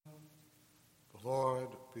The Lord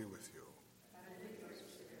be with you. And with your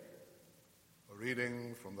spirit. A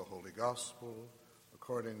reading from the Holy Gospel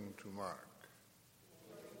according to Mark.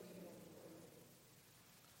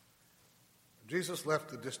 Jesus left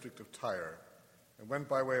the district of Tyre and went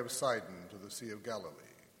by way of Sidon to the Sea of Galilee,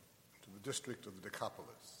 to the district of the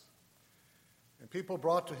Decapolis. And people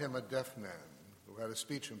brought to him a deaf man who had a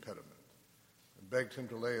speech impediment and begged him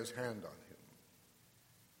to lay his hand on him.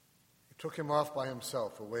 He took him off by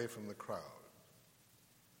himself away from the crowd.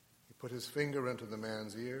 He put his finger into the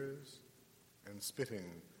man's ears and,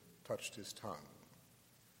 spitting, touched his tongue.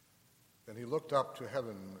 Then he looked up to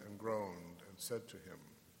heaven and groaned and said to him,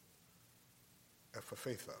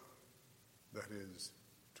 Ephphatha, that is,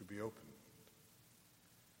 to be opened.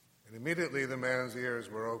 And immediately the man's ears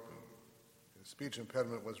were opened. His speech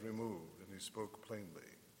impediment was removed, and he spoke plainly.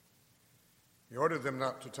 He ordered them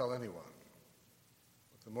not to tell anyone.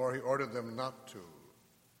 But the more he ordered them not to,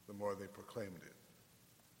 the more they proclaimed it.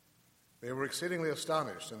 They were exceedingly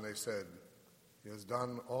astonished, and they said, He has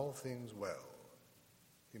done all things well.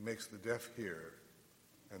 He makes the deaf hear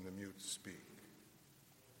and the mute speak.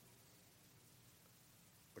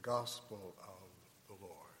 The Gospel of the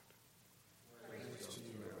Lord. Praise to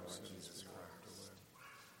you, Lord Jesus Christ.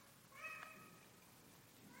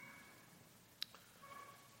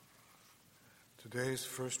 Today's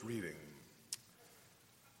first reading,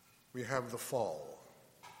 we have the fall.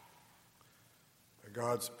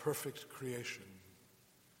 God's perfect creation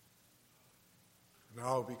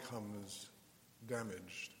now becomes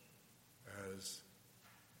damaged as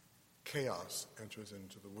chaos enters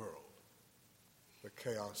into the world, the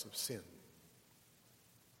chaos of sin.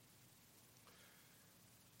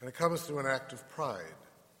 And it comes through an act of pride.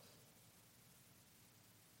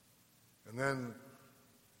 And then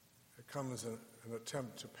it comes an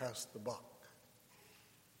attempt to pass the buck,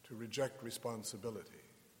 to reject responsibility,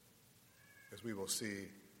 as we will see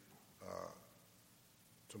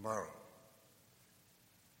tomorrow.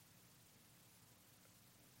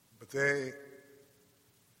 But they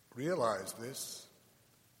realize this,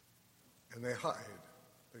 and they hide.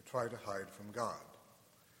 They try to hide from God,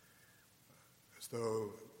 as though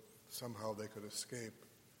somehow they could escape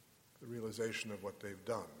the realization of what they've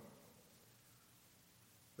done.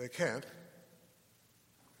 They can't,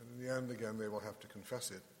 and in the end, again, they will have to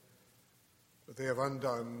confess it, but they have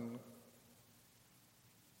undone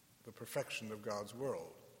the perfection of God's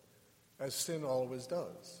world, as sin always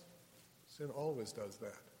does. Sin always does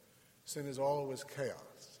that. Sin is always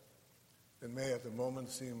chaos. It may at the moment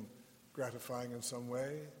seem gratifying in some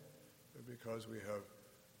way, because we have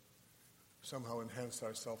somehow enhanced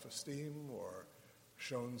our self-esteem or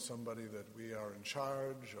shown somebody that we are in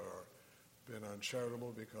charge, or been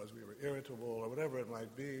uncharitable because we were irritable, or whatever it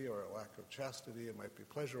might be, or a lack of chastity. It might be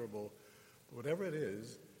pleasurable. But whatever it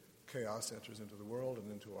is, chaos enters into the world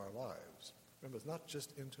and into our lives. Remember, it's not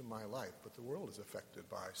just into my life, but the world is affected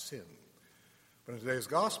by sin. But in today's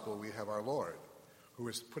gospel, we have our Lord, who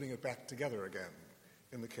is putting it back together again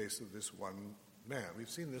in the case of this one man. We've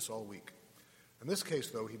seen this all week. In this case,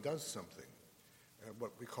 though, he does something,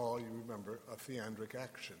 what we call, you remember, a theandric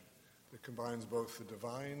action that combines both the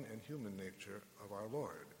divine and human nature of our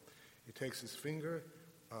Lord. He takes his finger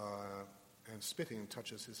and spitting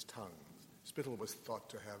touches his tongue. Spittle was thought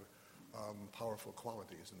to have powerful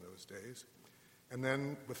qualities in those days. And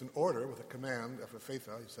then with an order, with a command,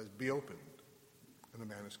 Ephphatha, he says, be opened, and the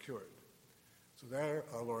man is cured. So there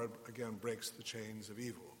our Lord again breaks the chains of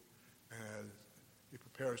evil as he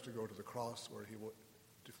prepares to go to the cross, where he will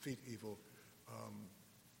defeat evil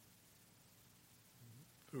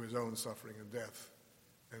through his own suffering and death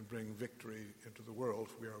and bring victory into the world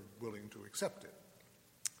if we are willing to accept it.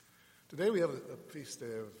 Today we have a feast day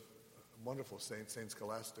of a wonderful saint, Saint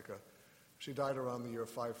Scholastica. She died around the year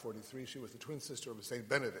 543. She was the twin sister of Saint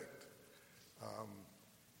Benedict.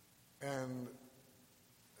 And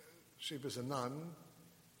she was a nun,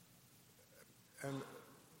 and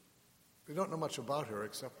we don't know much about her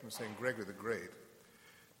except from St. Gregory the Great.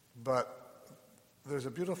 But there's a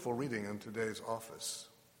beautiful reading in today's office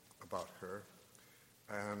about her,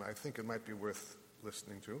 and I think it might be worth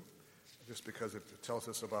listening to, just because it tells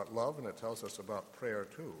us about love and it tells us about prayer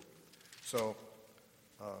too. So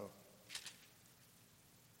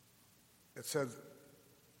it said,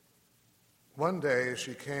 one day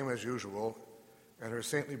she came as usual, and her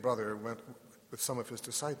saintly brother went with some of his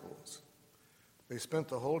disciples. They spent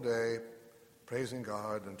the whole day praising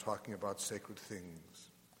God and talking about sacred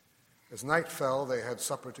things. As night fell, they had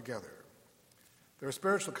supper together. Their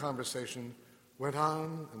spiritual conversation went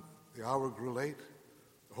on, and the hour grew late.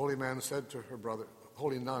 The holy nun said to her brother,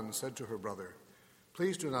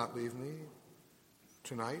 "Please do not leave me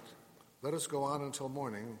tonight. Let us go on until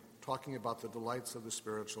morning, talking about the delights of the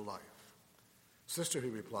spiritual life. Sister, he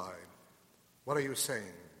replied, what are you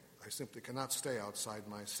saying? I simply cannot stay outside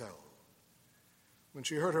my cell. When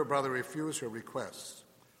she heard her brother refuse her request,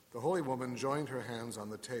 the holy woman joined her hands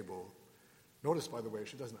on the table. Notice, by the way,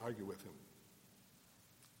 she doesn't argue with him.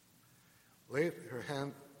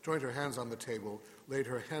 Joined her hands on the table, laid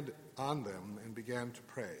her head on them, and began to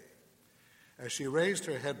pray. As she raised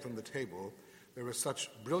her head from the table, there were such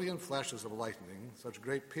brilliant flashes of lightning, such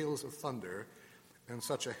great peals of thunder, and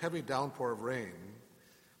such a heavy downpour of rain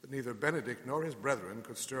that neither Benedict nor his brethren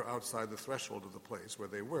could stir outside the threshold of the place where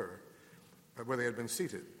they had been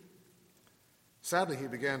seated. Sadly, he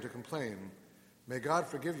began to complain, "May God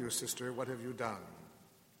forgive you, sister, what have you done?"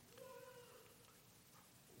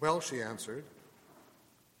 "Well," she answered,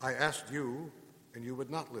 "I asked you, and you would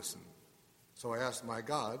not listen. So I asked my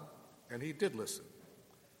God, and he did listen.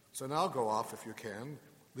 So now go off if you can,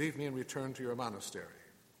 leave me and return to your monastery."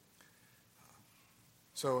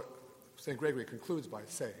 So St. Gregory concludes by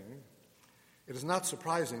saying, it is not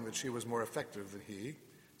surprising that she was more effective than he,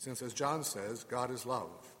 since, as John says, God is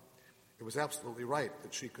love. It was absolutely right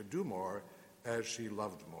that she could do more as she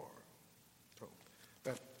loved more. So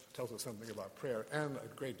that tells us something about prayer and a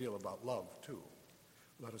great deal about love, too.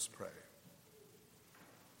 Let us pray.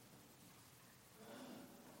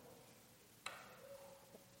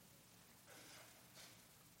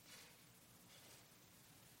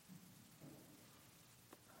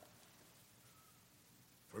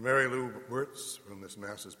 For Mary Lou Wirtz, for whom this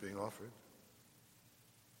Mass is being offered,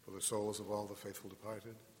 for the souls of all the faithful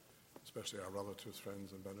departed, especially our relatives,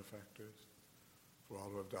 friends, and benefactors, for all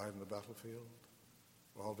who have died in the battlefield,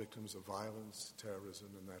 for all victims of violence,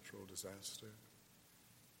 terrorism, and natural disaster,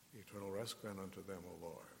 eternal rest grant unto them, O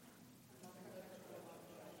Lord.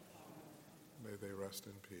 May they rest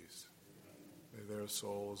in peace. May their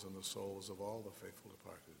souls and the souls of all the faithful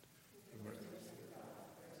departed.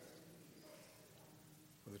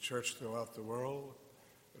 For the Church throughout the world,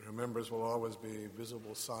 that her members will always be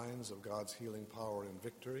visible signs of God's healing power and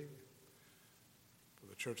victory. For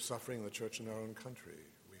the Church suffering, the Church in our own country,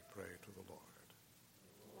 we pray to the Lord.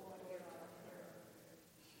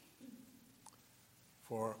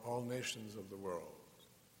 For all nations of the world,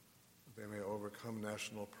 that they may overcome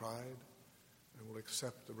national pride and will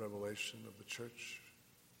accept the revelation of the Church,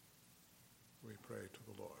 we pray to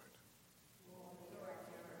the Lord.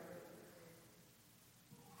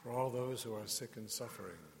 For all those who are sick and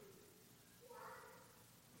suffering,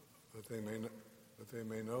 that they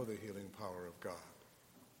may know the healing power of God.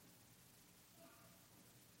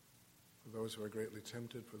 For those who are greatly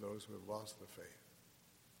tempted, for those who have lost the faith,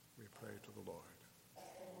 we pray to the Lord.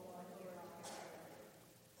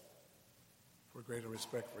 For greater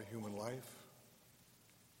respect for human life,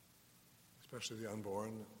 especially the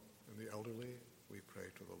unborn and the elderly, we pray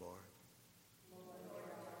to the Lord.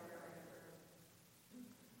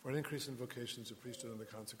 For an increase in vocations of priesthood and the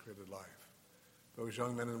consecrated life, those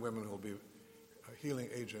young men and women who will be healing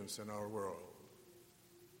agents in our world,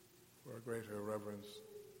 for a greater reverence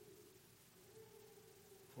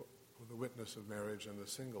for the witness of marriage and the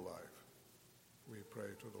single life, we pray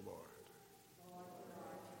to the Lord.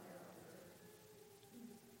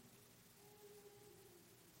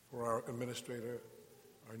 For our administrator,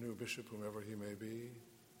 our new bishop, whomever he may be,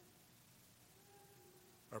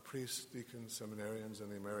 our priests, deacons, seminarians, and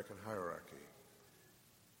the American hierarchy,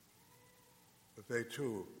 that they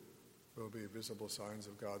too will be visible signs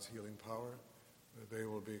of God's healing power, that they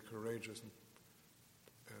will be courageous in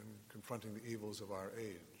confronting the evils of our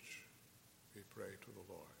age. We pray to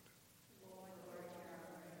the Lord.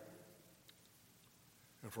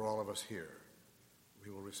 And for all of us here, we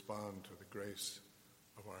will respond to the grace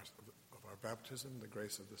of our baptism, the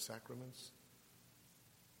grace of the sacraments.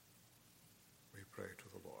 We pray to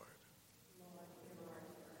the Lord.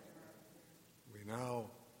 We now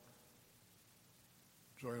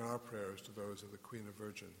join our prayers to those of the Queen of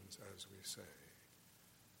Virgins as we say,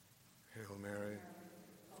 Hail Mary,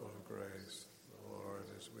 full of grace, the Lord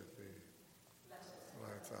is with thee. Blessed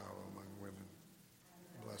art thou among women.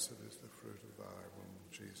 Blessed is the fruit of thy womb,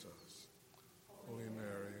 Jesus. Holy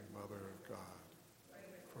Mary, Mother of God,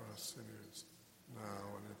 for us sinners,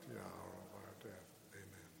 now and at the hour